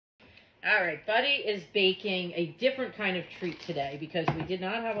All right, Buddy is baking a different kind of treat today because we did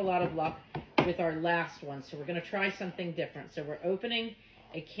not have a lot of luck with our last one. So we're going to try something different. So we're opening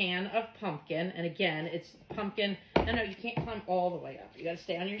a can of pumpkin. And again, it's pumpkin. No, you can't climb all the way up. You got to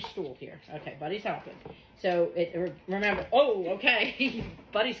stay on your stool here. Okay, Buddy's helping. So remember, oh, okay.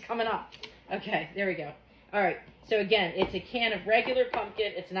 Buddy's coming up. Okay, there we go. All right. So again, it's a can of regular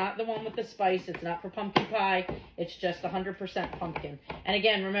pumpkin. It's not the one with the spice. It's not for pumpkin pie. It's just 100% pumpkin. And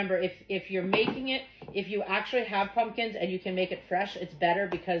again, remember, if you're making it, if you actually have pumpkins and you can make it fresh, it's better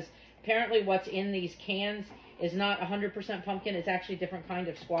because apparently what's in these cans is not 100% pumpkin. It's actually a different kind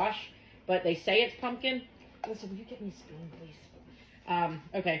of squash. But they say it's pumpkin. Listen, will you get me a spoon, please?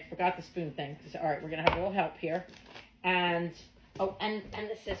 Okay, forgot the spoon thing. So, all right, we're going to have a little help here. And... oh, and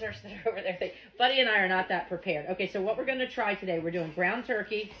the scissors that are over there. Buddy and I are not that prepared. Okay, so what we're going to try today, we're doing ground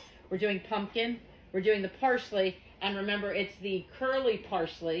turkey, we're doing pumpkin, we're doing the parsley, and remember, it's the curly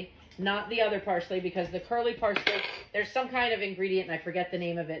parsley, not the other parsley, because the curly parsley, there's some kind of ingredient, and I forget the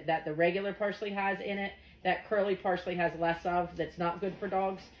name of it, that the regular parsley has in it, that curly parsley has less of, that's not good for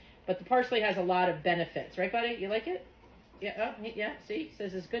dogs. But the parsley has a lot of benefits. Right, Buddy? You like it? Yeah, oh, yeah, see?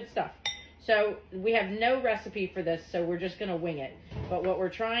 Says it's good stuff. So we have no recipe for this, so we're just going to wing it. But what we're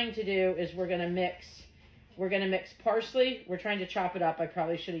trying to do is we're going to mix parsley. We're trying to chop it up. I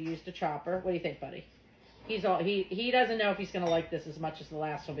probably should have used a chopper. What do you think, Buddy? He doesn't know if he's going to like this as much as the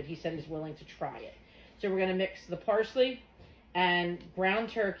last one, but he said he's willing to try it. So we're going to mix the parsley and ground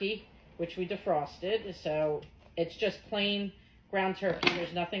turkey, which we defrosted. So it's just plain ground turkey.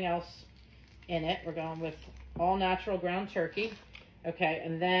 There's nothing else in it. We're going with all natural ground turkey. Okay,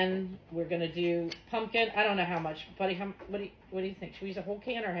 and then we're going to do pumpkin. I don't know how much. Buddy, what do you think? Should we use a whole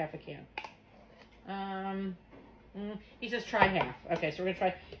can or half a can? He says try half. Okay, so we're going to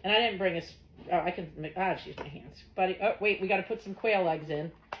try. And I didn't bring a... oh, I can make... I just use my hands. Buddy, oh, wait, we got to put some quail eggs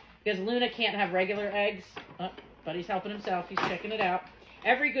in. Because Luna can't have regular eggs. Oh, Buddy's helping himself. He's checking it out.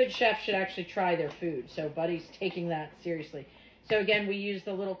 Every good chef should actually try their food. So Buddy's taking that seriously. So again, we use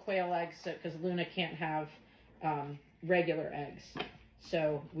the little quail eggs because Luna can't have... regular eggs,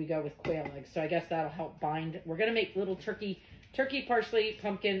 so we go with quail eggs. So I guess that'll help bind. We're gonna make little turkey, parsley,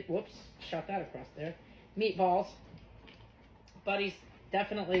 pumpkin. Whoops, shot that across there. Meatballs. Buddy's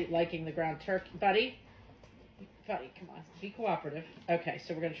definitely liking the ground turkey. Buddy, come on, be cooperative. Okay,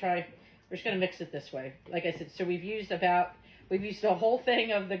 so we're just gonna mix it this way. Like I said, so we've used a whole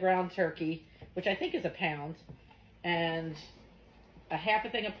thing of the ground turkey, which I think is a pound, and a half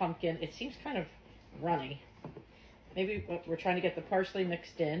a thing of pumpkin. It seems kind of runny. Maybe we're trying to get the parsley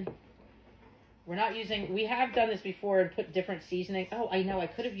mixed in. We have done this before and put different seasoning. Oh, I know, I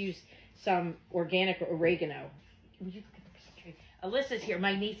could have used some organic oregano. Would you look at the piece of tree? Alyssa's here,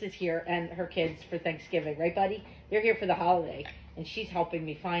 my niece is here, and her kids for Thanksgiving. Right, Buddy? They're here for the holiday, and she's helping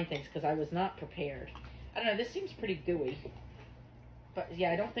me find things because I was not prepared. I don't know, this seems pretty gooey. But,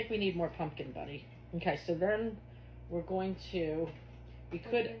 yeah, I don't think we need more pumpkin, Buddy. Okay, so then we're going to... We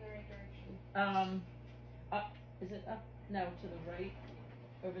could... Up. Is it up? No, to the right.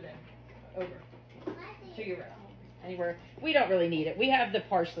 Over there. Over. To your right. Anywhere. We don't really need it. We have the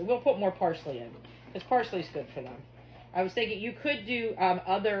parsley. We'll put more parsley in. Because parsley's good for them. I was thinking you could do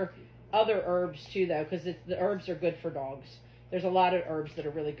other herbs too, though. Because the herbs are good for dogs. There's a lot of herbs that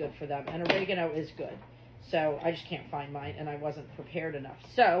are really good for them. And oregano is good. So I just can't find mine. And I wasn't prepared enough.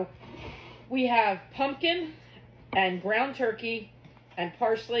 So we have pumpkin and ground turkey and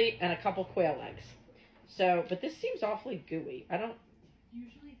parsley and a couple quail eggs. So, but this seems awfully gooey. I don't...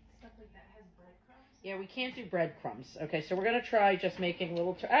 Usually stuff like that has breadcrumbs. Yeah, we can't do breadcrumbs. Okay, so we're going to try just making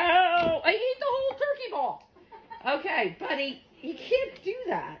little... Ow! I ate the whole turkey ball! Okay, Buddy, you can't do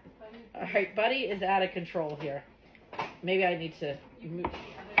that. All right, Buddy is out of control here. Maybe I need to move.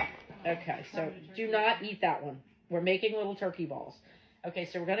 Okay, so do not eat that one. We're making little turkey balls. Okay,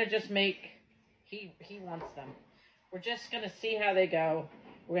 so we're going to just make... He wants them. We're just going to see how they go.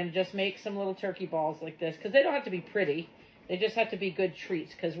 We're going to just make some little turkey balls like this. Because they don't have to be pretty. They just have to be good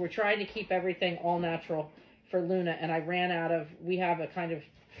treats. Because we're trying to keep everything all natural for Luna. And I ran out of... We have a kind of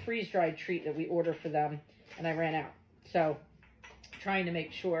freeze-dried treat that we order for them. And I ran out. So, trying to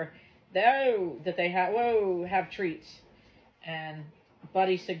make sure that they have treats. And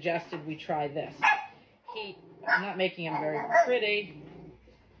Buddy suggested we try this. I'm not making him very pretty.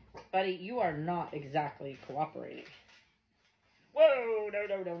 Buddy, you are not exactly cooperating. Whoa,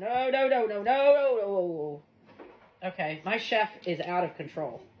 no. Okay, my chef is out of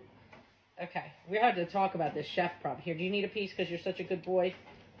control. Okay, we had to talk about this chef problem. Here, do you need a piece because you're such a good boy?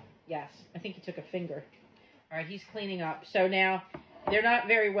 Yes, I think he took a finger. All right, he's cleaning up. So now, they're not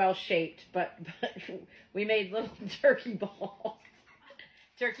very well shaped, but we made little turkey balls.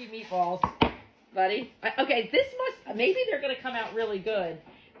 turkey meatballs, buddy. Okay, this maybe they're going to come out really good.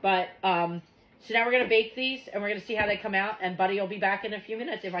 But, so now we're going to bake these, and we're going to see how they come out. And Buddy will be back in a few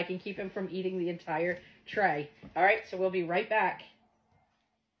minutes if I can keep him from eating the entire tray. All right, so we'll be right back.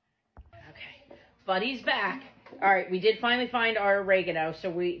 Okay, Buddy's back. All right, we did finally find our oregano.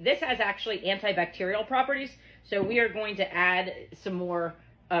 So this has actually antibacterial properties. So we are going to add some more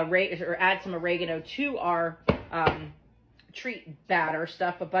add some oregano to our treat batter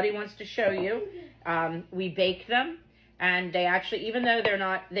stuff. But Buddy wants to show you. We bake them, and they actually, even though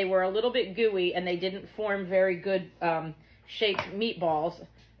they were a little bit gooey and they didn't form very good shaped meatballs.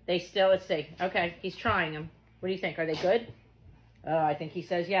 They still, let's see. Okay, he's trying them. What do you think? Are they good? I think he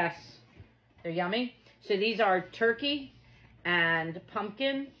says yes. They're yummy. So these are turkey and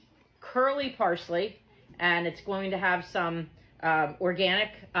pumpkin, curly parsley, and it's going to have some organic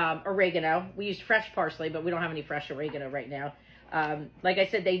oregano. We used fresh parsley, but we don't have any fresh oregano right now. Like I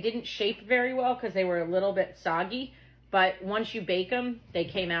said, they didn't shape very well because they were a little bit soggy, but once you bake them, they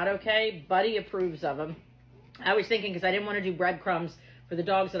came out okay. Buddy approves of them. I was thinking, because I didn't want to do breadcrumbs for the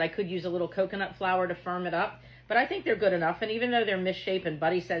dogs, that I could use a little coconut flour to firm it up. But I think they're good enough, and even though they're misshapen,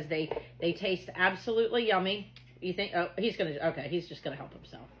 Buddy says they taste absolutely yummy. You think, oh, he's just going to help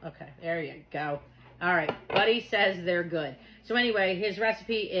himself. Okay, there you go. All right, Buddy says they're good. So anyway, his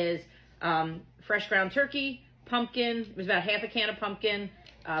recipe is fresh ground turkey, pumpkin, it was about half a can of pumpkin,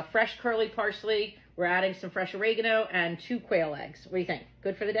 fresh curly parsley, we're adding some fresh oregano, and 2 quail eggs. What do you think?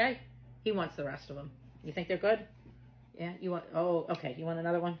 Good for the day? He wants the rest of them. You think they're good? Yeah, you want, oh, okay, you want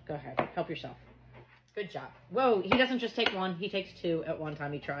another one? Go ahead, help yourself. Good job. Whoa, he doesn't just take one. He takes 2 at one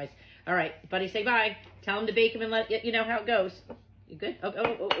time. He tries. All right, Buddy, say bye. Tell him to bake him and let you know how it goes. You good?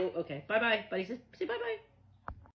 Oh, okay. Bye-bye. Buddy says, say bye-bye.